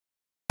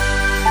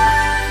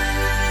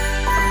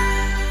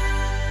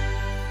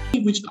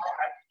thing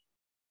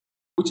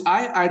which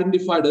I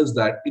identified is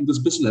that in this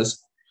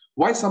business,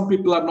 why some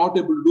people are not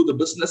able to do the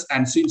business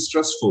and seem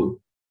stressful.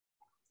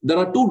 There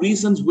are two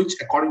reasons which,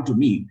 according to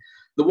me,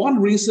 the one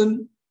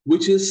reason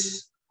which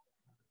is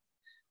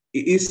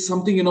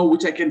something,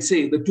 which I can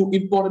say the two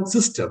important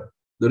system.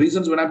 The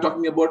reasons when I'm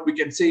talking about, we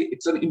can say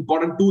it's an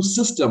important two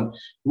system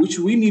which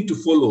we need to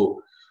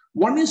follow.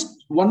 One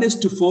is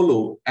to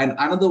follow and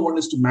another one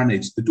is to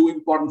manage. The two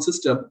important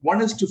system,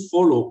 one is to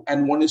follow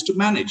and one is to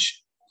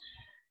manage.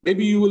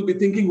 Maybe you will be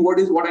thinking,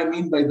 what I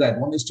mean by that?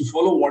 One is to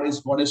follow, one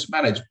is to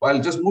manage.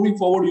 While just moving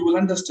forward, you will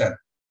understand.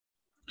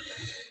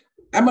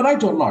 Am I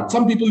right or not?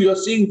 Some people you are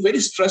seeing very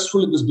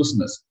stressful in this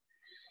business.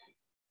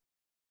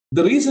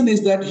 The reason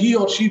is that he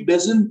or she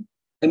doesn't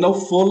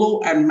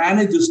follow and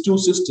manage this two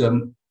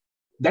system.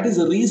 That is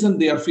the reason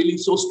they are feeling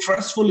so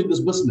stressful in this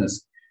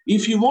business.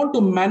 If you want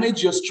to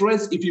manage your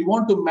stress, if you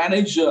want to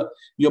manage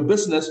your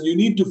business, you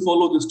need to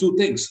follow these two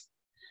things.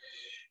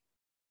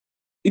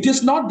 It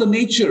is not the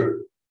nature.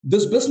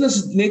 This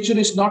business nature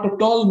is not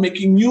at all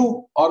making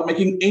you or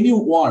making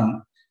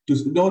anyone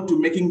to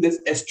making this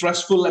a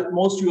stressful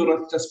atmosphere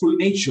or a stressful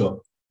nature.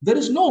 There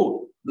is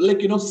no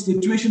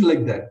situation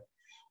like that.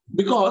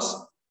 Because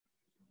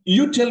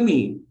you tell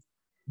me,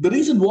 the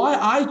reason why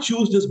I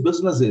choose this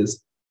business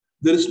is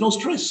there is no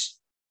stress.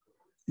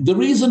 The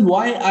reason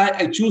why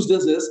I choose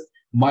this is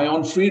my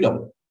own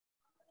freedom,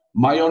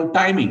 my own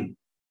timing,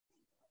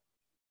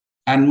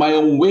 and my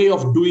own way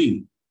of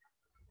doing.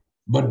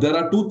 But there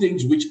are two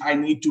things which I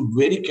need to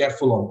be very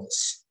careful on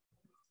this.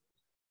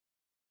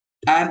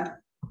 And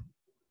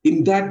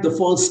in that, the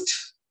first,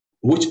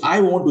 which I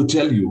want to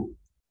tell you,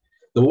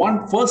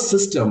 the first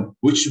system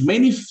which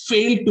many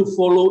fail to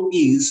follow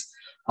is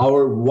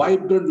our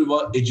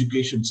VibrantViva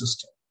education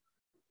system.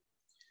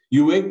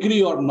 You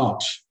agree or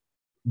not?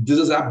 This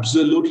is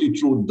absolutely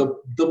true.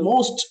 The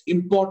most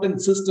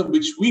important system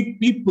which we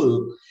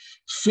people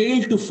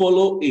fail to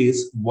follow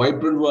is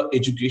VibrantViva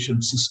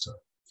education system.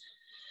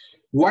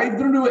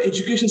 VibrantViva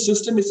education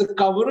system is a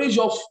coverage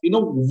of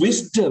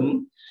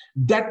wisdom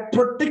that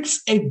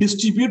protects a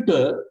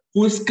distributor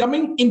who is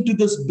coming into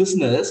this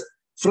business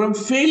from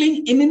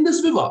failing in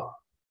indusviva.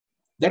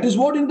 That is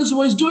what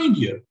indusviva is doing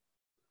here.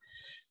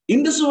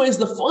 indusviva is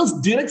the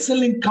first direct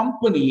selling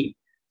company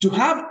to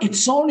have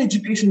its own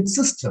education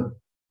system.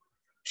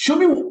 Show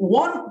me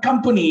one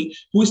company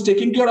who is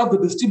taking care of the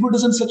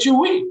distributors in such a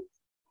way.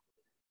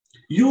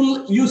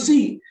 You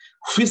see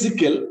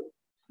physical,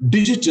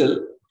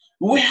 digital,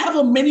 we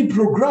have many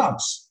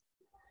programs.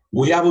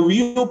 We have a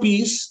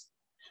VOPs,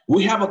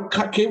 we have a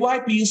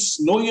KYPs,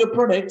 know your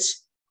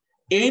products,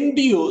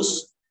 NDOs,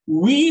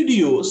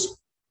 videos,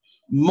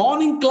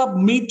 morning club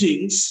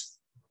meetings,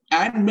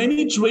 and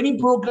many training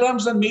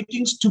programs and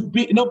meetings to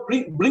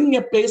bring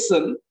a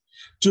person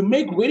to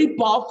make very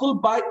powerful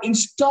by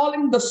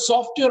installing the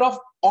software of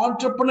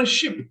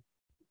entrepreneurship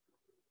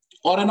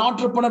or an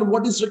entrepreneur,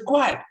 what is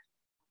required.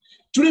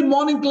 Today,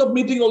 morning club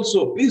meeting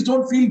also, please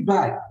don't feel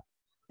bad.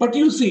 But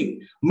you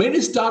see,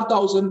 many star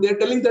thousand, they're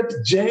telling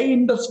that Jay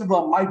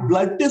indusviva, my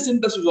blood is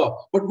indusviva.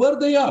 But where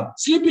they are?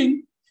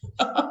 Sleeping.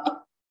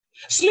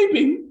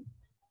 Sleeping.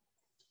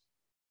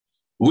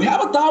 We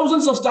have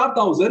thousands of star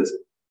thousands.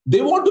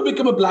 They want to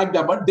become a black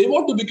diamond. They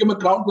want to become a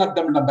crown black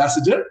diamond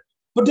ambassador,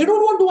 but they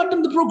don't want to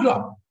attend the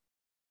program.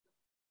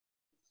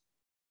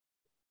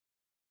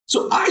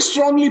 So I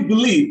strongly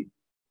believe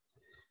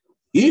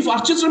if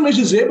Archith Ramesh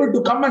is able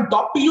to come and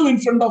talk to you in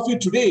front of you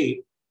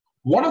today,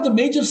 one of the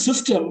major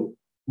systems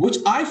which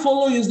I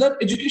follow is that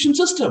education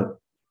system.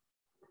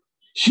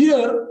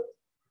 Here,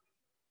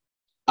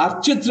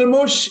 Archith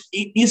Ramesh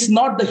is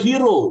not the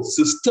hero.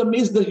 System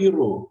is the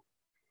hero.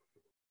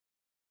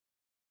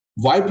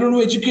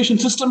 VibrantViva education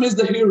system is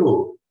the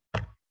hero.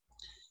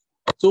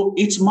 So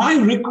it's my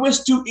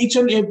request to each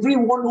and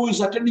everyone who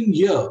is attending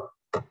here.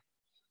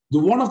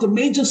 One of the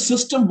major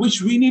system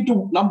which we need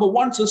to, number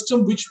one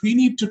system which we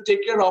need to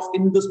take care of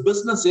in this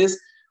business is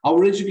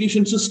our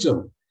education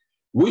system.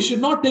 We should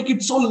not take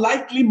it so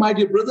lightly, my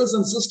dear brothers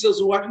and sisters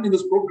who are attending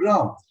this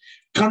program.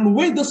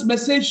 Convey this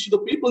message to the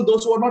people,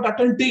 those who are not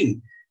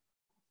attending.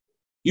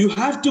 You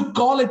have to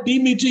call a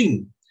team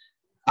meeting.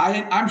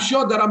 I'm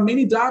sure there are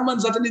many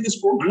diamonds attending this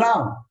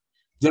program.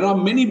 There are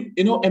many,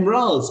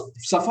 emeralds,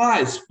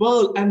 sapphires,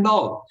 pearl, and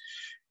all.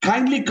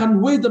 Kindly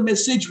convey the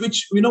message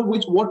which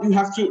what you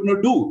have to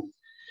do.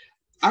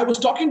 I was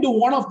talking to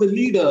one of the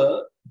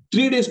leader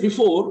 3 days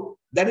before,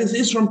 that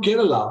is from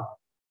Kerala.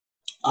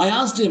 I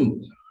asked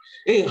him,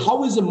 hey,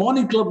 how is the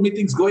morning club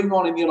meetings going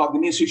on in your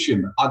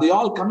organization? Are they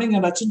all coming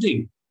and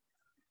attending?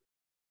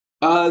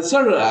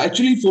 Sir,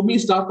 actually for me,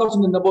 Star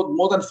Thousand and about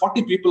more than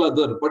 40 people are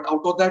there, but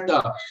out of that,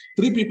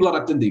 3 people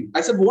are attending.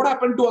 I said, what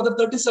happened to other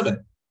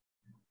 37?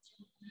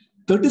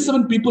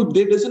 37 people,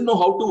 they doesn't know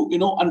how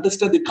to,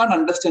 understand. They can't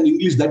understand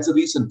English. That's the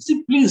reason.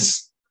 See,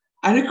 please,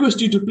 I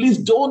request you to please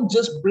don't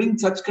just bring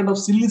such kind of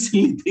silly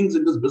things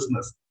in this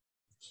business.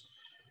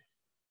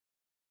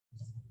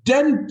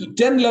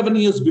 11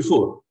 years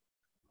before,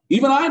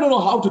 even I don't know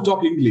how to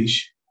talk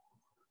English.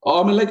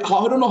 I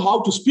don't know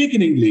how to speak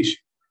in English.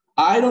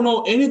 I don't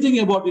know anything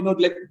about,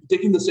 like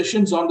taking the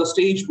sessions on the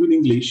stage in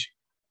English.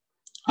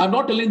 I'm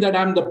not telling that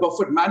I'm the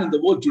perfect man in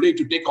the world today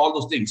to take all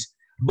those things,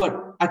 but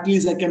at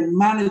least I can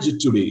manage it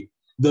today.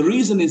 The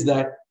reason is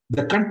that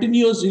the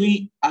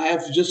continuously I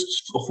have just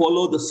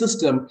follow the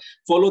system,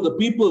 follow the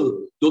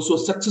people, those who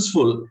are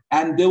successful,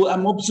 and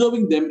I'm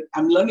observing them,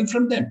 I'm learning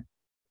from them.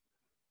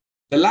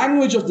 The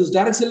language of this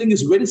direct selling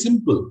is very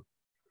simple.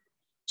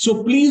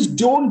 So please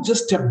don't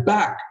just step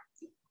back.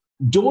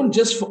 Don't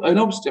just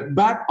step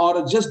back,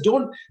 or just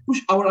don't push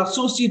our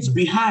associates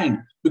behind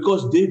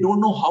because they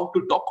don't know how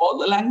to talk all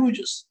the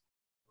languages.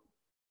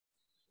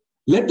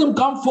 Let them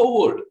come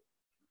forward.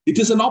 It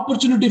is an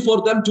opportunity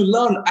for them to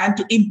learn and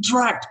to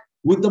interact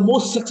with the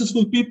most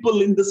successful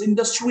people in this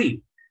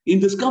industry, in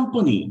this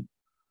company.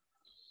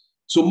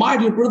 So my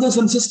dear brothers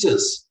and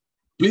sisters,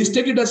 please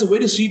take it as a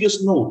very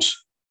serious note.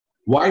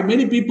 Why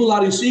many people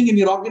are you seeing in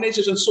your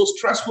organization so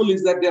stressful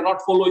is that they're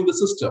not following the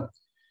system.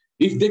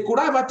 If they could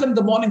have attended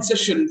the morning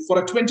session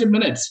for 20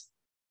 minutes,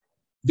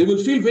 they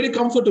will feel very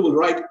comfortable,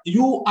 right?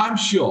 I'm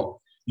sure,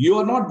 you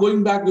are not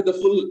going back with the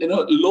full,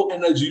 low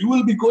energy. You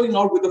will be going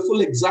out with the full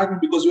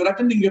excitement because you're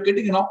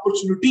getting an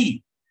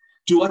opportunity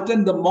to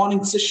attend the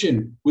morning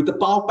session with the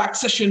Power Pack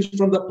sessions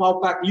from the Power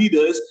Pack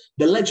leaders,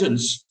 the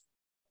legends.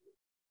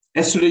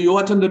 Yesterday, you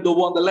attended the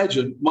one, the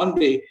legend,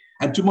 Monday,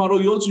 and tomorrow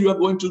you are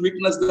going to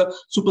witness the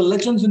super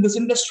legends in this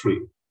industry.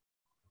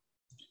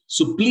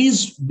 So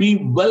please be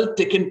well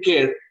taken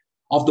care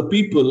of the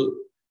people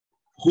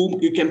whom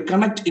you can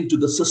connect into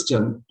the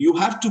system. You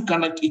have to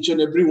connect each and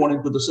every one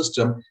into the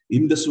system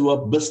in this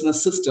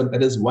business system,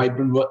 that is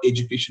VibrantViva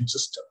education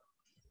system.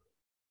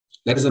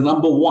 That is the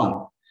number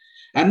one.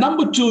 And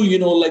number two,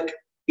 like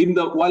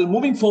while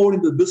moving forward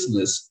in the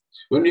business,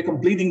 when we're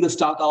completing the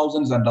star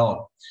thousands and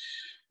all,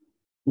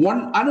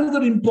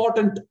 another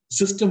important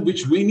system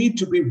which we need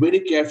to be very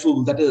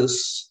careful, that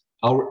is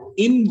our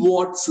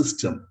inward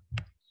system.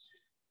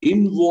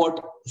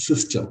 Inward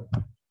system.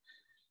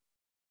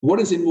 What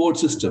is inward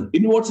system?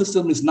 Inward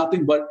system is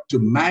nothing but to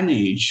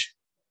manage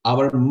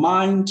our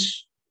mind,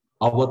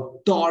 our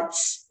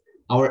thoughts,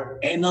 our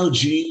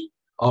energy,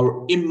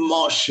 our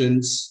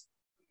emotions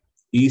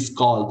is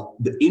called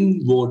the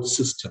inward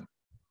system.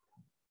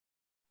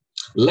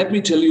 Let me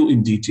tell you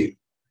in detail.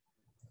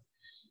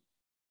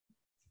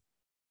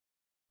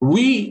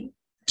 We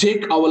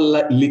take our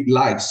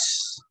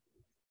lives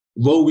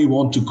where we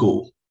want to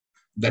go.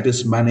 That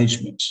is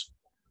management.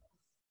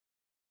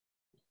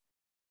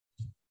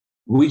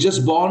 We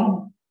just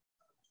born,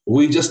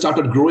 we just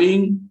started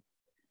growing,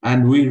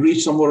 and we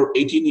reached somewhere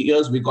 18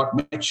 years, we got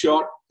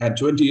mature, and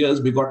 20 years,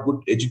 we got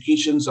good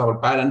educations. Our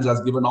parents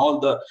has given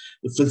all the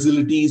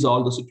facilities,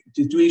 all the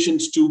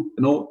situations to,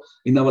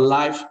 in our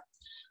life.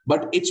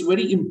 But it's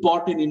very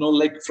important,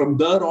 like from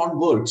there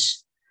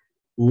onwards,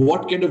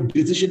 what kind of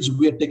decisions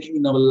we are taking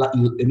in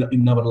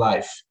our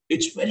life.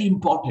 It's very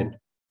important.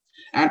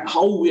 And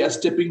how we are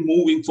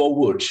moving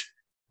forward.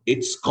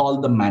 It's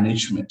called the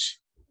management.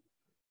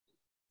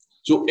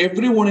 So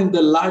everyone in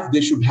their life,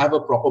 they should have a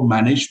proper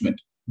management.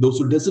 Those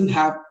who doesn't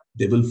have,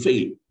 they will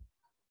fail.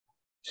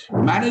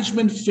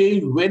 Management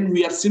fail when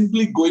we are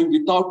simply going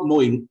without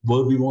knowing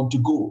where we want to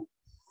go.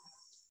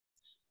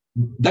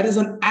 That is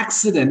an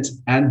accident,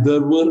 and they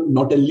were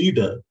not a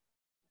leader.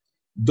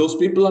 Those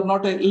people are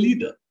not a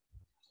leader.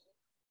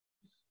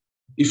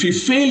 If you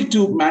fail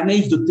to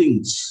manage the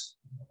things,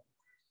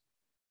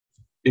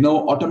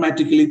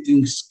 automatically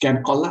things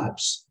can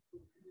collapse.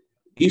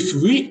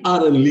 If we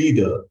are a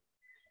leader,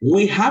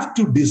 we have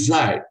to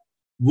decide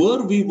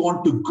where we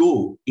want to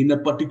go in a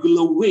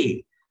particular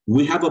way.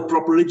 We have a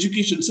proper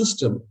education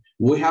system.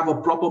 We have a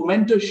proper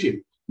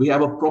mentorship. We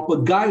have a proper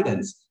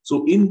guidance.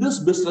 So in this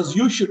business,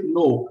 you should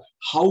know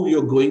how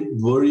you're going,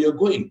 where you're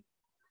going.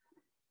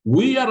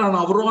 We are on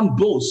our own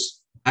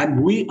boss,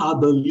 and we are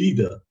the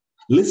leader.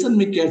 Listen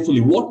me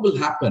carefully. What will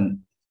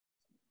happen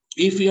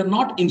if you're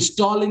not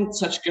installing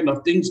such kind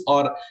of things,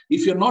 or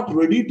if you're not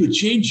ready to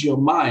change your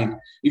mind,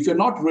 if you're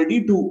not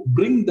ready to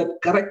bring that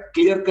correct,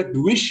 clear-cut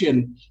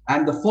vision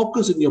and the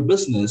focus in your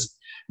business?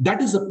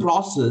 That is a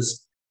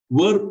process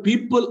where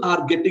people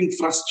are getting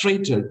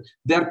frustrated.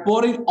 They're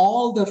pouring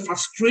all the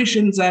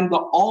frustrations and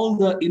all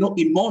the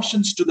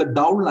emotions to the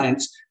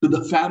downlines, to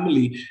the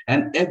family,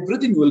 and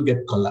everything will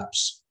get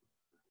collapsed.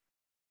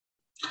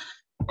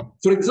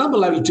 For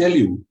example, I will tell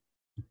you,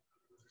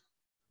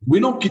 we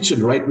know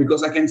kitchen, right?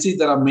 Because I can see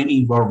there are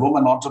many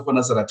women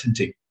entrepreneurs that are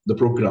attending the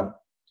program.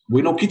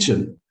 We know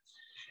kitchen.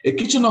 A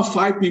kitchen of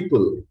 5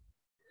 people,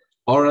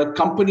 or a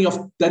company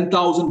of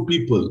 10,000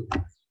 people,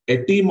 a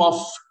team of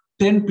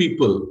 10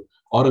 people,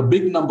 or a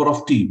big number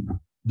of team,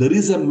 there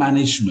is a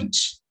management.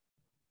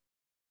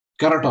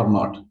 Correct or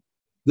not?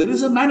 There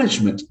is a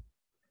management.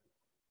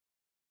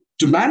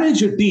 To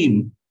manage a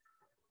team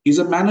is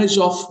a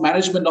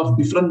management of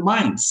different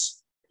minds.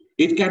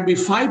 It can be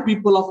 5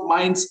 people of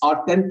minds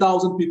or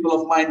 10,000 people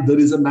of mind. There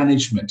is a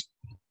management.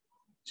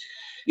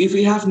 If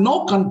we have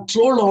no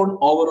control on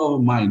our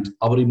mind,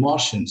 our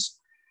emotions,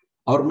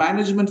 our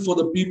management for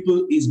the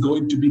people is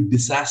going to be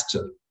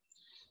disaster.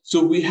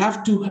 So we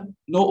have to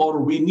know, or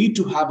we need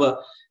to have a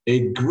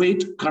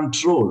great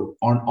control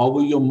on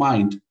over your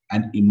mind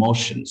and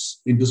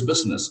emotions in this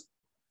business.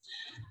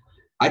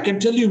 I can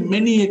tell you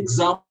many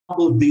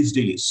examples these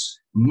days.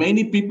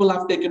 Many people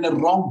have taken a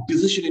wrong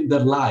decision in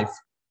their life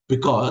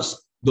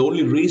because the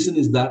only reason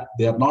is that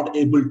they are not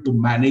able to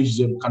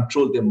manage and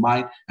control their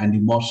mind and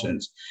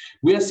emotions.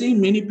 We are seeing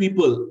many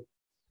people,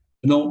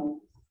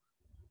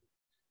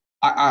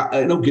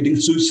 getting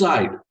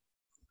suicide.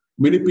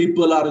 Many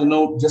people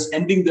are, just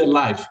ending their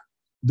life.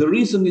 The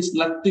reason is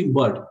nothing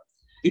but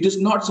it is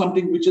not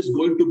something which is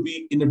going to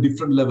be in a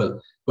different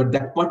level. But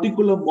that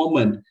particular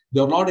moment,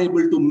 they're not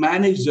able to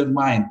manage their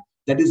mind.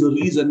 That is the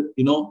reason,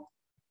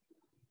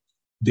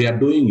 they are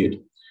doing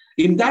it.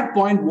 In that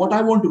point, what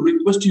I want to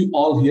request you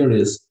all here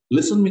is,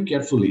 listen me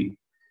carefully.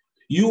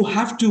 You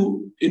have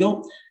to,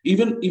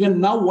 even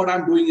now what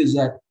I'm doing is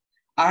that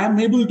I am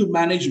able to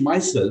manage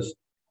myself.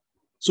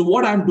 So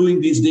what I'm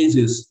doing these days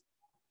is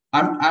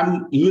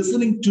I'm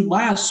listening to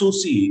my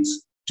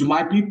associates, to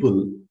my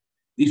people.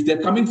 If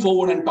they're coming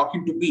forward and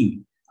talking to me,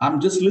 I'm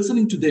just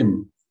listening to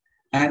them.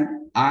 And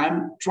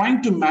I'm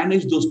trying to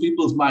manage those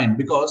people's mind,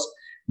 because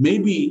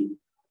maybe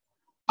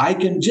I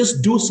can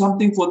just do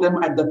something for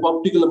them at the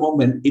particular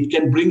moment. It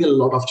can bring a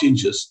lot of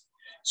changes.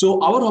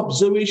 So our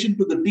observation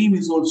to the team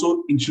is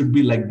also, it should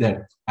be like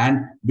that.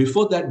 And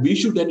before that, we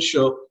should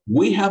ensure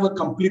we have a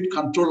complete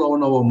control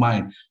on our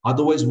mind.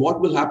 Otherwise,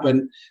 what will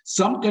happen?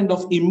 Some kind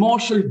of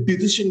emotional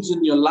decisions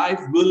in your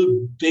life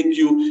will take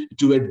you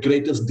to a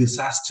greatest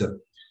disaster.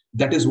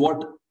 That is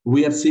what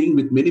we are seeing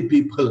with many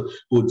people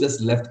who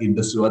just left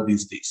indusviva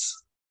these days.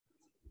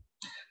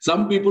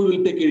 Some people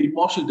will take an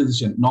emotional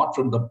decision, not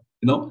from the,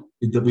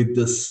 with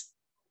this.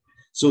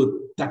 So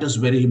that is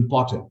very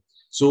important.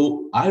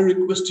 So I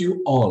request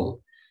you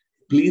all,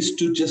 please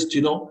to just,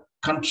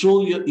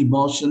 control your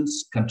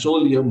emotions,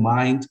 control your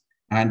mind,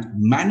 and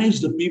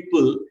manage the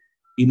people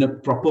in a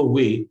proper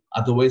way.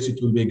 Otherwise, it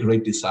will be a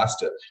great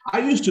disaster. I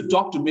used to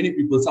talk to many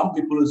people. Some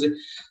people will say,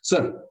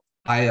 sir,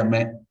 I am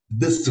at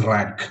this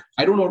rank.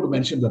 I don't want to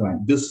mention the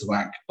rank, this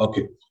rank.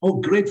 Okay.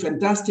 Oh, great.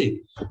 Fantastic.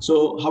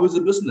 So how is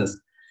the business?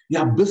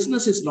 Yeah,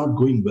 business is not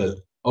going well.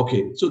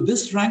 Okay. So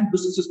this rank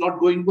business is not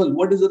going well.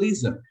 What is the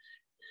reason?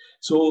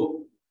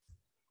 So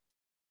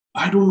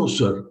I don't know,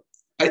 sir.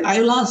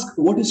 I'll ask,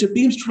 what is your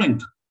team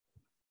strength?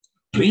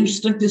 Team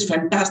strength is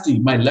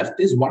fantastic. My left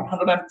is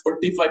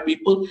 145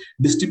 people.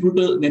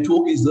 Distributor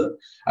network is there.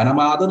 And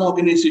my other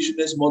organization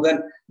is more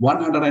than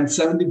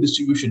 170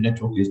 distribution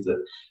network is there.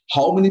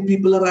 How many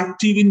people are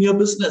active in your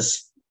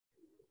business?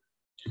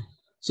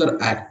 Sir,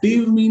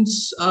 active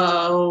means,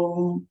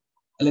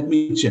 let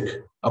me check.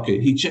 Okay,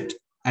 he checked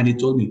and he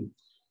told me,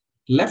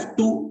 left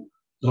to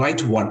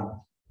right one.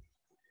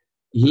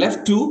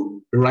 Left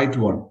to right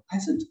one. I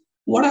said,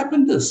 what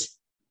happened this?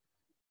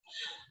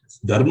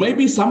 There may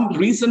be some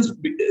reasons,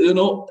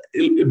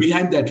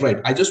 behind that,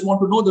 right? I just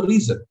want to know the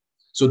reason.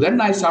 So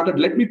then I started,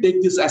 let me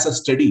take this as a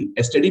study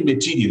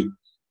material.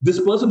 This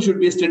person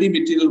should be a study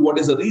material. What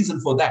is the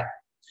reason for that?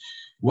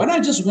 When I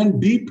just went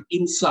deep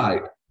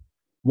inside,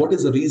 what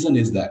is the reason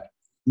is that?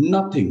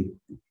 Nothing.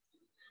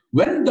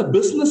 When the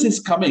business is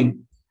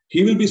coming,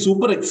 he will be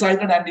super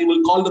excited and he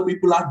will call the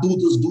people, do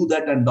this, do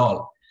that and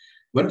all.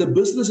 When the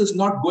business is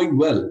not going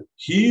well,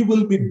 he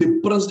will be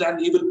depressed and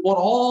he will pour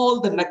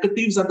all the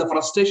negatives and the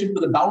frustration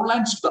to the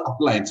downlines, to the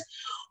uplines.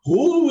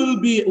 Who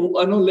will be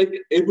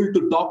able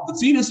to talk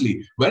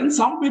seriously? When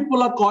some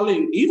people are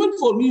calling, even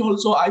for me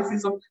also, I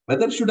feel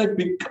whether should I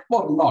pick up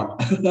or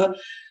not.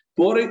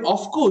 Pouring,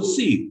 of course,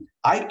 see,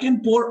 I can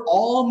pour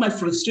all my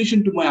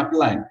frustration to my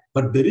upline,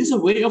 but there is a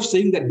way of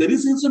saying that there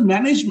is also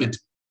management,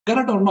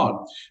 correct or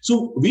not?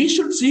 So we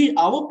should see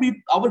our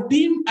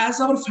team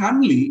as our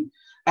family.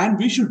 And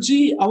we should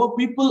see our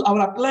people,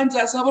 our uplines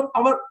as our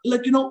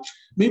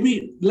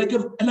maybe like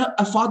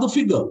a father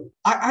figure.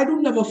 I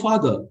don't have a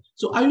father.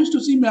 So I used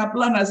to see my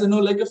upline as,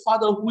 like a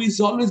father who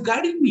is always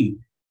guiding me.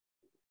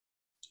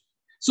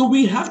 So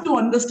we have to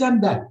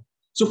understand that.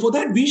 So for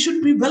that, we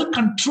should be well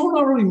control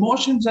our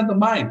emotions and the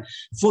mind.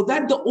 For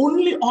that, the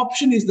only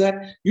option is that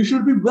you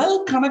should be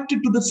well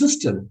connected to the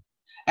system.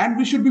 And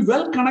we should be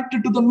well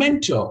connected to the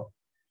mentor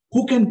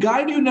who can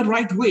guide you in the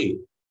right way.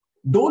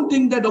 Don't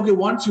think that, okay,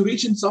 once you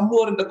reach in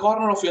somewhere in the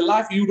corner of your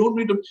life, you don't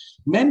need to.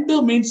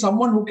 Mentor means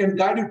someone who can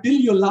guide you till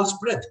your last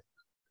breath.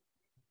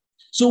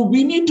 So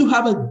we need to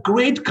have a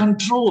great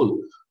control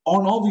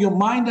on all your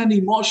mind and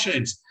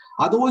emotions.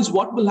 Otherwise,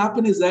 what will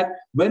happen is that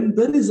when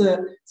there is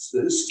a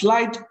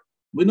slight,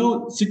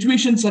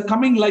 situations are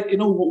coming like,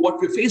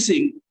 what we're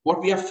facing, what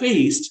we have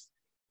faced,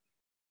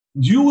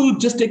 you will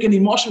just take an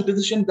emotional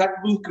decision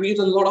that will create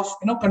a lot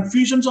of,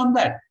 confusions on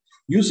that.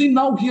 You see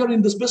now here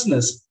in this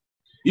business,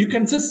 you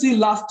can just see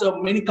last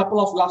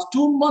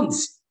 2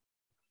 months,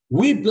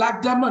 we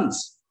Black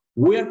Diamonds,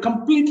 we are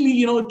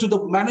completely, to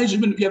the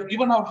management. We have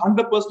given our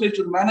 100%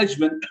 to the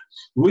management.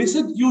 We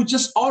said, you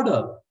just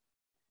order.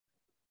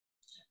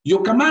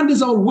 Your command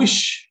is our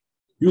wish.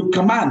 You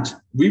command,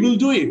 we will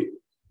do it.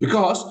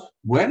 Because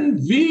When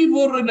we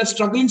were in a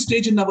struggling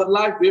stage in our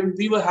life, when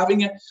we were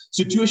having a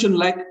situation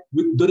like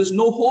there is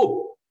no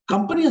hope,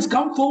 company has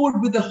come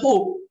forward with a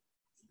hope,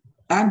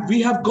 and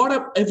we have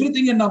got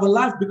everything in our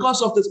life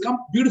because of this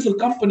beautiful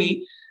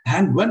company.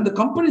 And when the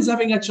company is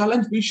having a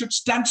challenge, we should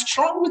stand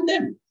strong with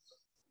them.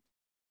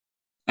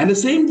 And the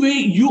same way,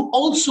 you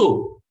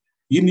also,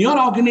 in your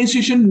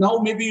organization, now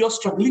maybe you're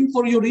struggling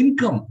for your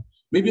income,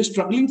 maybe you're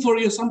struggling for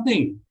your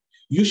something.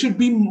 You should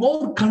be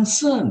more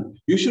concerned.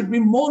 You should be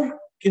more,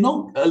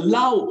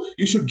 love.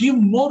 You should give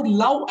more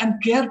love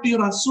and care to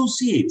your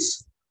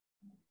associates.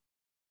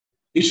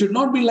 It should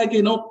not be like,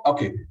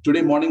 okay,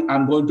 today morning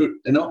I'm going to,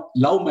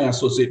 love my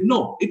associate.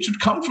 No, it should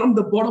come from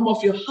the bottom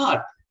of your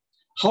heart.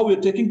 How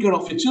you're taking care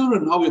of your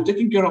children, how you're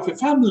taking care of your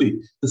family.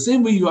 The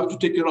same way you have to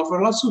take care of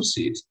your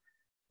associates.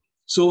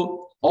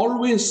 So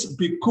always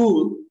be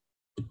cool.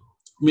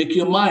 Make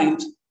your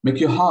mind, make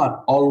your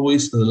heart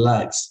always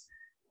relax.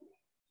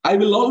 I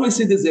will always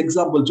say this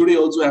example. Today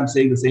also I'm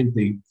saying the same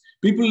thing.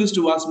 People used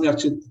to ask me,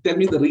 Archith, tell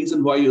me the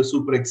reason why you're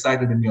super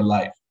excited in your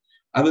life.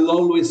 I will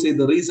always say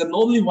the reason,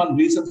 only one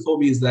reason for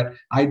me is that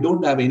I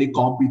don't have any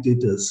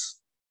competitors,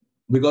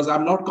 because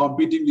I'm not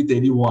competing with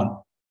anyone.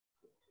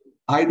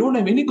 I don't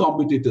have any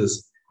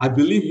competitors. I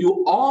believe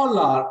you all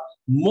are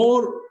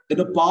more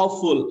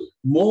powerful,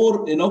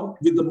 more,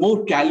 with the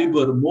more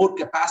caliber, more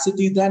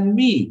capacity than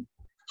me.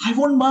 I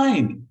won't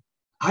mind.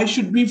 I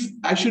should be,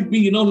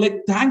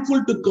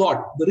 thankful to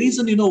God. The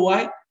reason,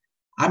 why?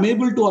 I'm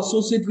able to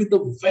associate with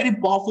the very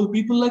powerful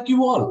people like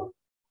you all.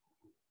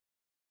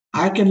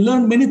 I can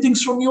learn many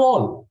things from you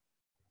all.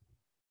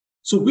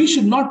 So we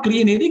should not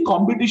create any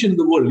competition in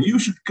the world. You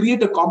should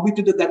create a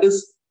competitor that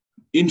is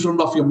in front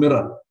of your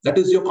mirror. That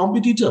is your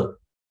competitor.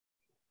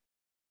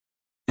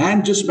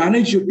 And just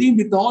manage your team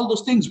with all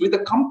those things, with a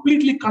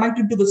completely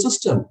connected to the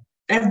system.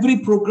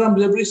 Every program,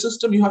 every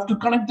system, you have to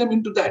connect them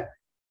into that.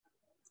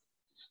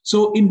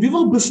 So in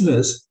Viva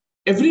Business,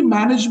 every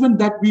management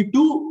that we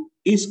do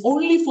is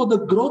only for the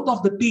growth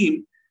of the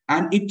team,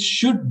 and it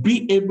should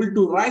be able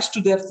to rise to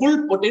their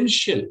full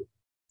potential.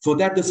 For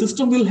that, the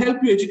system will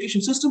help you,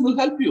 education system will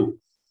help you.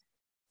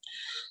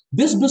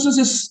 This business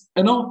is,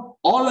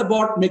 all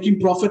about making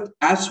profit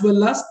as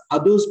well as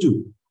others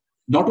do.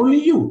 Not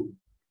only you.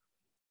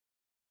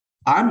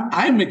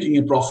 I'm making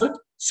a profit.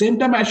 Same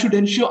time, I should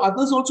ensure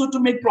others also to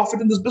make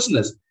profit in this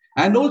business.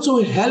 And also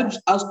it helps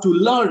us to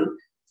learn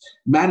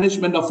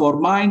management of our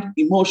mind,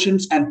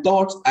 emotions, and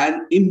thoughts.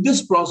 And in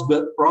this process,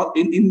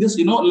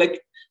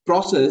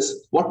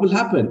 what will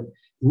happen?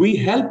 We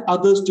help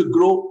others to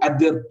grow at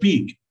their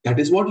peak. That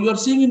is what you are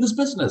seeing in this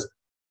business.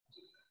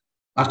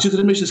 Archith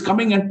Ramesh is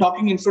coming and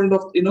talking in front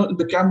of,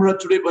 the camera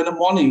today by the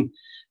morning.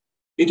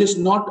 It is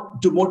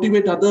not to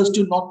motivate others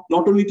to not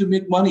only to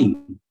make money.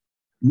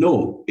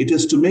 No, it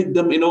is to make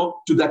them,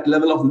 to that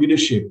level of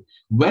leadership.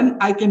 When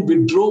I can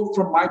withdraw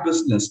from my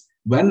business,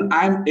 when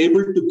I'm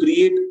able to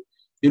create,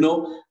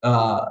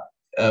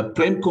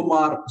 Prem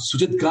Kumar,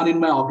 Sujit Khan in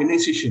my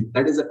organization,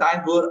 that is a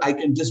time where I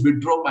can just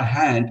withdraw my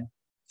hand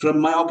from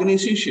my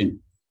organization.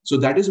 So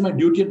that is my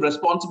duty and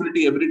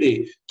responsibility every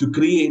day, to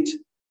create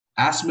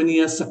as many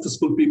as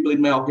successful people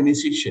in my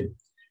organization.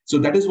 So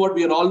that is what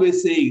we are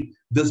always saying.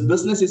 This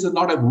business is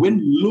not a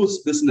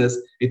win-lose business.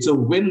 It's a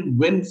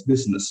win-win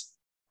business.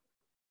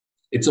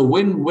 It's a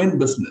win-win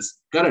business,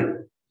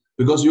 correct?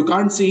 Because you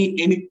can't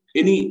see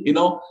any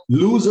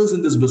losers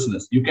in this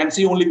business. You can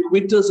see only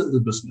quitters in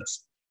this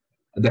business.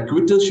 The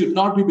quitters should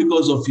not be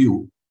because of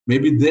you.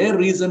 Maybe their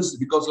reasons,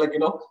 because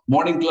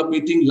morning club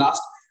meeting,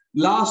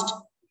 last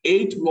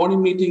 8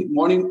 morning meeting,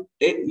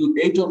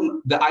 eight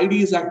on the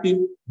ID is active.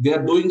 They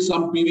are doing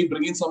some PV,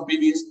 bringing some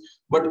PVs.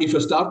 But if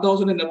you start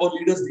 1,000 and above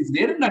leaders, if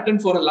they didn't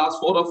attend for the last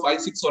 4 or 5,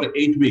 6 or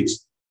 8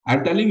 weeks,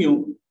 I'm telling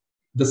you,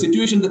 the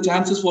situation, the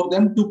chances for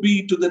them to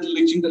be to that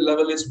reaching the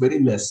level is very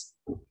less.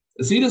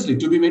 Seriously,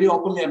 to be very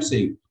openly, I'm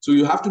saying. So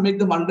you have to make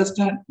them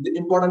understand the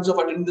importance of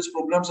attending these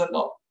programs and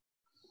all.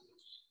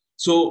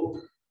 So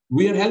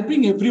we are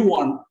helping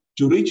everyone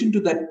to reach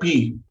into that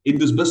P in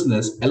this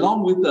business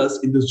along with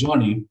us in this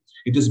journey.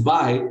 It is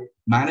by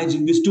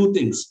managing these two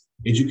things,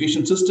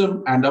 education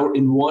system and our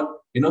inward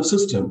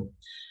system.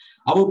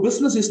 Our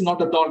business is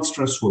not at all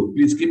stressful.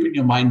 Please keep in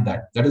your mind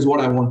that. That is what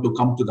I want to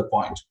come to the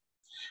point.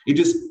 It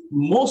is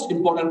most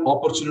important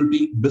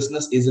opportunity.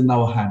 Business is in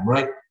our hand,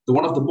 right?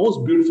 One of the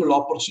most beautiful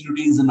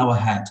opportunities in our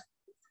hand.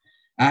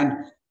 And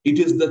it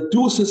is the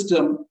two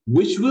system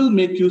which will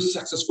make you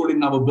successful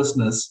in our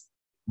business,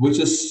 which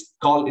is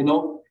called,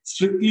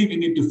 strictly we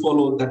need to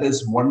follow. That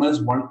is one,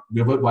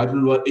 we have a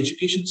VibrantViva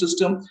education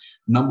system.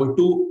 Number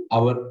 2,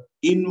 our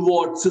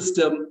inward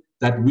system,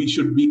 that we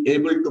should be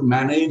able to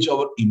manage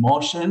our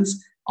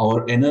emotions,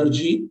 our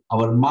energy,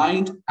 our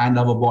mind, and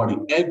our body.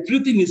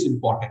 Everything is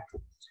important.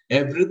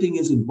 Everything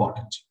is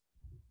important.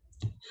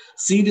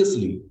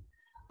 Seriously,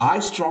 I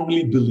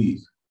strongly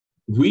believe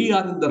we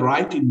are in the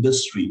right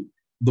industry.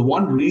 The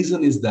one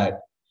reason is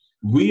that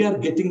we are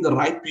getting the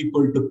right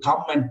people to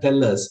come and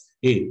tell us,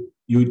 hey,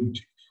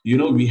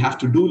 we have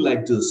to do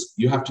like this.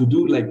 You have to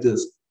do like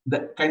this.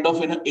 That kind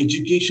of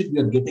education we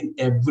are getting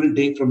every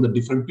day from the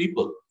different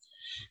people.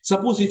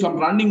 Suppose if I'm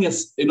running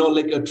as,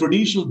 like a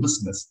traditional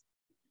business,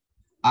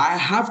 I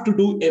have to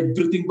do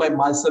everything by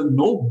myself.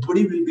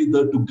 Nobody will be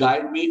there to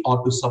guide me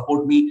or to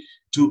support me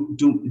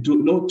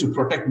to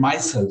protect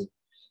myself.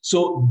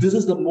 So this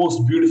is the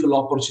most beautiful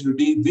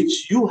opportunity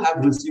which you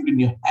have received in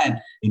your hand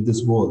in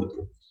this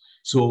world.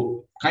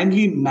 So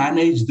kindly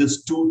manage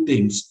these two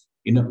things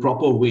in a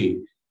proper way.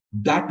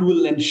 That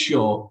will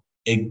ensure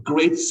a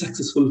great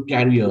successful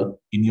career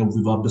in your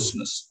Viva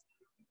business.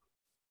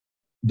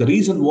 The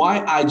reason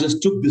why I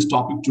just took this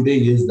topic today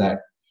is that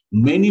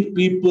many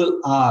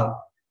people are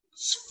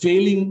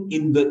failing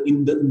in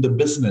the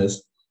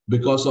business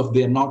because of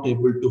they are not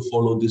able to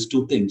follow these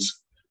two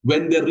things.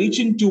 When they're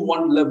reaching to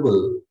one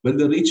level, when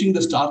they're reaching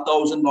the star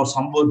thousand or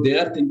somewhere, they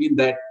are thinking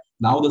that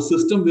now the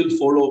system will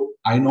follow,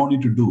 I no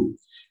need to do.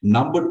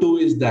 Number two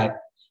is that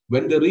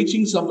when they're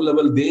reaching some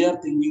level, they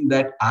are thinking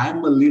that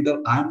I'm a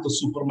leader, I'm the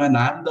Superman,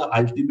 I'm the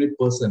ultimate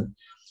person.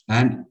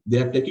 And they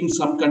are taking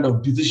some kind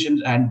of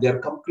decision and they're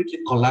completely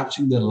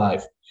collapsing their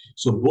life.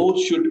 So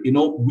both should,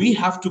 we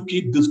have to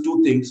keep these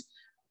two things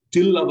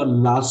till our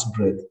last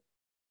breath.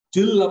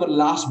 Till our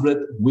last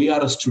breath, we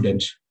are a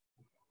student.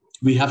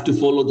 We have to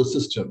follow the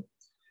system.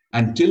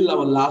 And till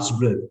our last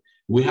breath,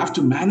 we have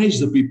to manage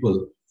the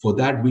people. For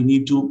that, we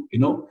need to,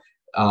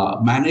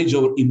 manage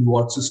our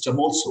inward system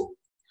also.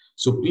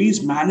 So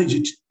please manage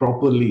it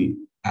properly.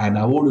 And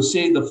I want to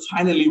say the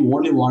finally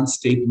only one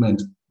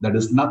statement that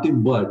is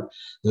nothing but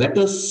let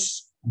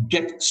us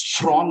get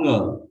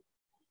stronger,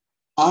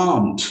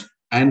 armed,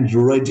 and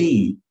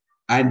ready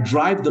and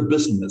drive the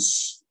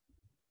business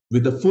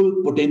with the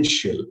full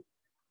potential.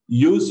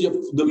 Use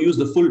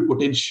the full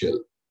potential.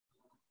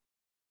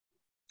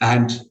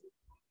 And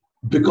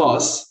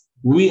because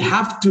we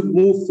have to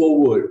move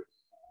forward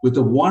with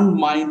a one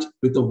mind,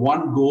 with a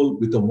one goal,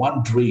 with a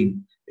one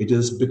dream, it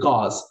is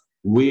because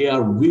we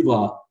are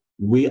Viva,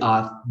 we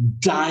are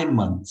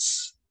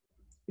diamonds.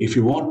 If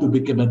you want to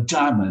become a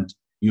diamond,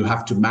 you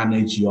have to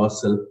manage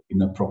yourself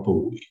in a proper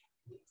way.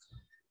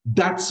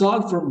 That's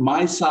all from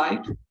my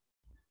side.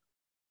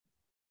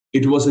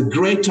 It was a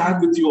great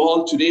time with you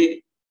all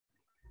today.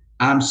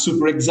 I'm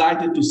super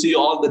excited to see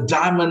all the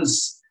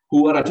diamonds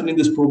who are attending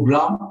this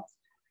program.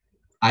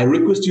 I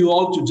request you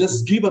all to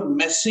just give a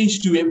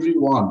message to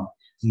everyone.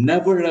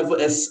 Never ever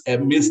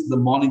miss the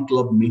morning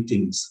club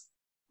meetings.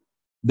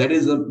 That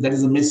is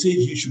a message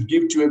you should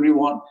give to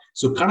everyone.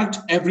 So connect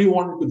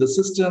everyone to the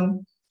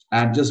system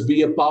and just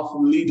be a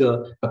powerful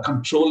leader,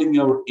 controlling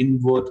our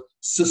inward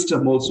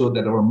system also,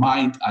 that our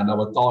mind and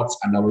our thoughts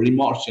and our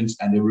emotions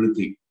and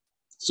everything.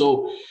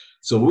 So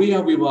we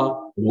are Viva,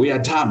 we are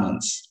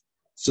diamonds.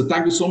 So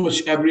thank you so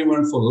much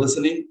everyone for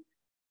listening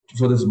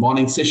for this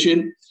morning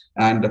session.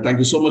 And thank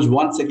you so much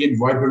once again,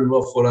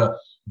 VibrantViva, for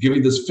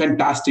giving this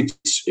fantastic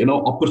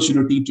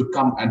opportunity to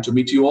come and to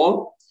meet you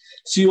all.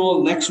 See you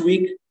all next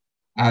week.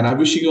 And I'm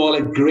wishing you all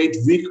a great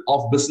week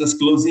of business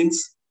closings.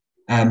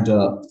 And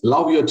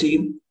love your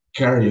team,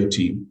 carry your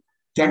team.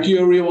 Thank you,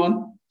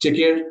 everyone. Take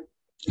care.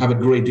 Have a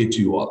great day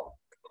to you all.